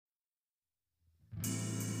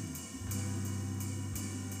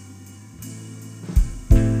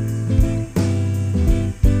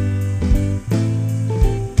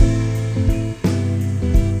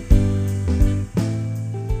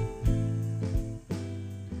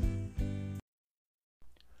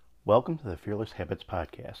Welcome to the Fearless Habits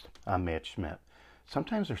Podcast. I'm Matt Schmidt.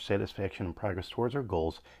 Sometimes our satisfaction and progress towards our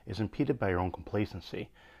goals is impeded by our own complacency.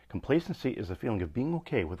 Complacency is a feeling of being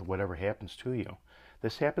okay with whatever happens to you.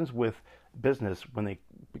 This happens with business when they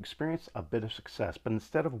experience a bit of success, but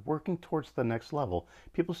instead of working towards the next level,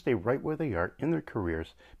 people stay right where they are in their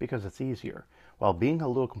careers because it's easier. While being a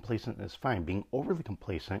little complacent is fine, being overly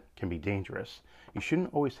complacent can be dangerous. You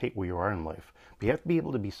shouldn't always hate where you are in life, but you have to be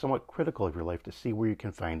able to be somewhat critical of your life to see where you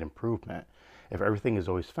can find improvement. If everything is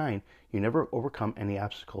always fine, you never overcome any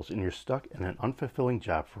obstacles and you're stuck in an unfulfilling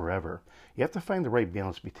job forever. You have to find the right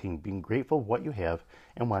balance between being grateful for what you have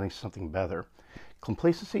and wanting something better.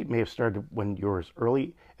 Complacency may have started when you were as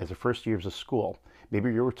early as the first years of school.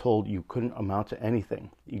 Maybe you were told you couldn't amount to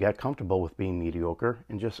anything. You got comfortable with being mediocre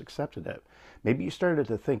and just accepted it. Maybe you started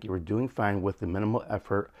to think you were doing fine with the minimal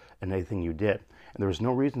effort in anything you did, and there was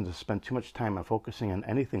no reason to spend too much time on focusing on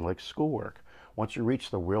anything like schoolwork. Once you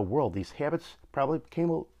reach the real world, these habits probably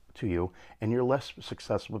came to you and you're less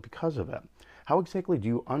successful because of it. How exactly do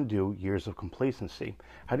you undo years of complacency?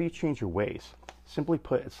 How do you change your ways? Simply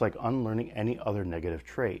put, it's like unlearning any other negative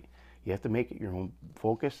trait. You have to make it your own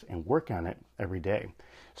focus and work on it every day.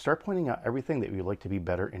 Start pointing out everything that you'd like to be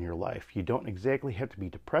better in your life. You don't exactly have to be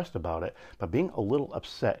depressed about it, but being a little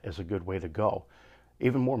upset is a good way to go.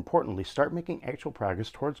 Even more importantly, start making actual progress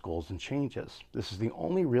towards goals and changes. This is the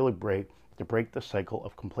only real way to break the cycle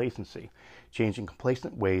of complacency. Changing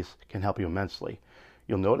complacent ways can help you immensely.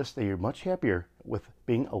 You'll notice that you're much happier with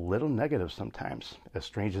being a little negative sometimes, as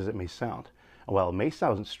strange as it may sound. And while it may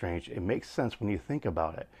sound strange, it makes sense when you think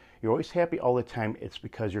about it. You're always happy all the time, it's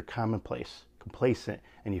because you're commonplace, complacent,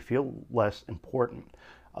 and you feel less important.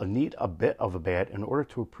 You need a bit of a bad in order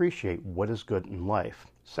to appreciate what is good in life.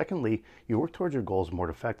 Secondly, you work towards your goals more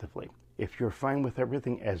effectively. If you're fine with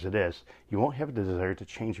everything as it is, you won't have the desire to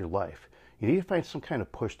change your life. You need to find some kind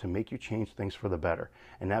of push to make you change things for the better,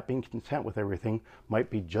 and not being content with everything might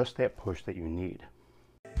be just that push that you need.